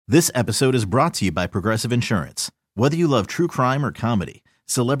This episode is brought to you by Progressive Insurance. Whether you love true crime or comedy,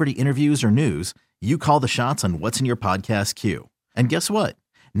 celebrity interviews or news, you call the shots on what's in your podcast queue. And guess what?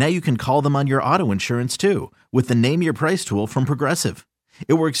 Now you can call them on your auto insurance too with the Name Your Price tool from Progressive.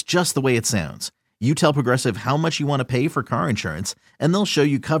 It works just the way it sounds. You tell Progressive how much you want to pay for car insurance, and they'll show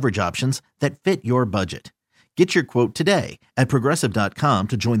you coverage options that fit your budget. Get your quote today at Progressive.com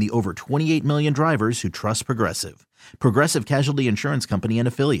to join the over 28 million drivers who trust Progressive. Progressive Casualty Insurance Company and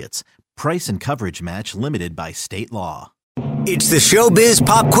Affiliates. Price and coverage match limited by state law. It's the Showbiz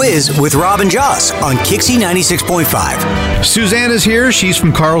Pop Quiz with Rob and Joss on Kixie 96.5. Suzanne is here. She's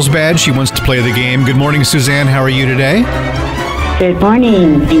from Carlsbad. She wants to play the game. Good morning, Suzanne. How are you today? Good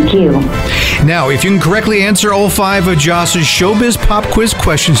morning. Thank you. Now, if you can correctly answer all 5 of Joss's Showbiz Pop Quiz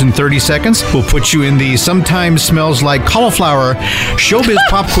questions in 30 seconds, we'll put you in the Sometimes Smells Like Cauliflower Showbiz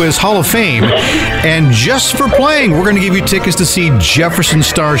Pop Quiz Hall of Fame. And just for playing, we're going to give you tickets to see Jefferson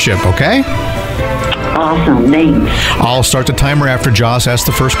Starship, okay? Awesome. Thanks. I'll start the timer after Joss asks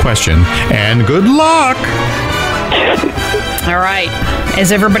the first question. And good luck! All right.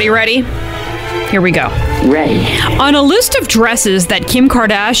 Is everybody ready? Here we go. Ready. On a list of dresses that Kim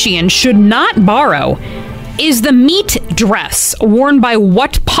Kardashian should not borrow is the meat dress worn by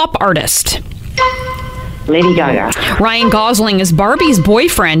what pop artist? Lady Gaga. Ryan Gosling is Barbie's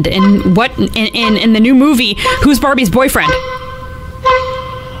boyfriend in what in the new movie? Who's Barbie's boyfriend?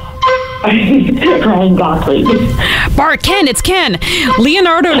 Ryan Gosling. Ken, it's Ken.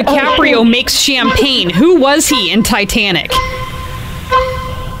 Leonardo DiCaprio makes champagne. Who was he in Titanic?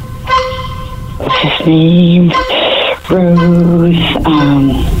 What's his name? Rose.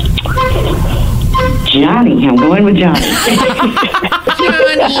 Johnny. I'm going with Johnny.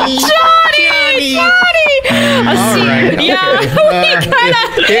 Johnny! All right. Yeah,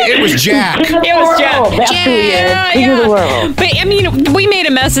 It was Jack. It was Jack. Yeah. But I mean, we made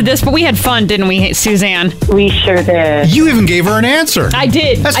a mess of this, but we had fun, didn't we, Suzanne? We sure did. You even gave her an answer. I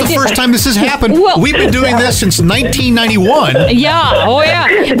did. That's the first time this has happened. Well, we've been doing this since 1991. Yeah. Oh,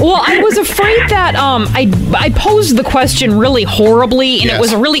 yeah. Well, I was afraid that I posed the question really horribly, and Yes. it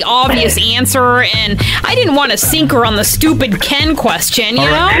was a really obvious answer, and I didn't want to sink her on the stupid Ken question, you All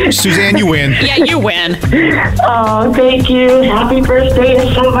know? right. Suzanne, you win. Yeah, you win. Oh, thank you. Happy birthday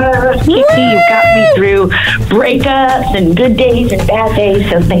to summer. You've got me through breakups and good days and bad days,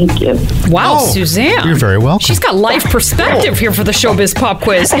 so thank you. Wow, Oh, Suzanne. you're very welcome. She's got life perspective here for the Showbiz Pop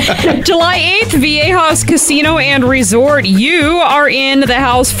Quiz. July 8th, Viejas Casino and Resort. You are in the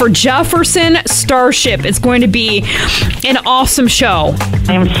house for Jefferson Starship. It's going to be an awesome show.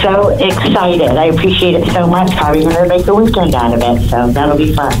 I'm so excited. I appreciate it so much. Probably going to make a weekend out of it, so that'll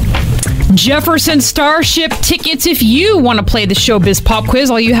be fun. Jefferson Starship tickets. If you want to play the Showbiz Pop Quiz,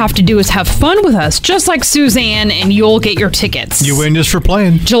 all you have to do is have fun with us, just like Suzanne, and you'll get your tickets. You win just for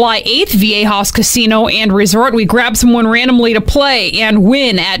playing. July 8th, Viejas Casino and Resort. We grab someone randomly to play and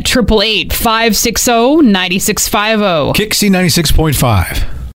win at 888-560-9650. Kixie 96.5.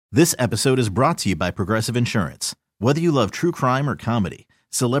 This episode is brought to you by Progressive Insurance. Whether you love true crime or comedy,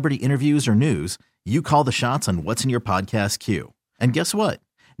 celebrity interviews or news, you call the shots on what's in your podcast queue. And guess what?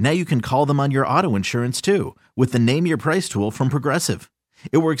 Now you can call them on your auto insurance too with the Name Your Price tool from Progressive.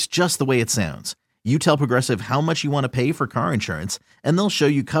 It works just the way it sounds. You tell Progressive how much you want to pay for car insurance, and they'll show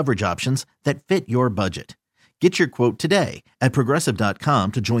you coverage options that fit your budget. Get your quote today at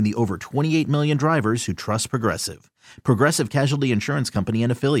Progressive.com to join the over 28 million drivers who trust Progressive. Progressive Casualty Insurance Company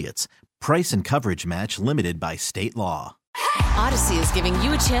and Affiliates. Price and coverage match limited by state law. Odyssey is giving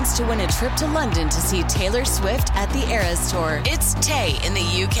you a chance to win a trip to London to see Taylor Swift at the Eras Tour. It's Tay in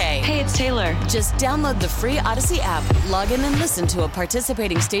the UK. Hey, it's Taylor. Just download the free Odyssey app, log in and listen to a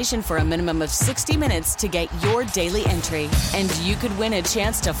participating station for a minimum of 60 minutes to get your daily entry. And you could win a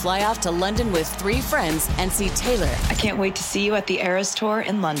chance to fly off to London with 3 friends and see Taylor. I can't wait to see you at the Eras Tour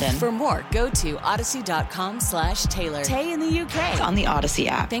in London. For more, go to odyssey.com/Taylor. Tay in the UK. It's on the Odyssey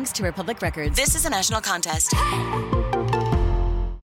app. Thanks to Republic Records. This is a national contest.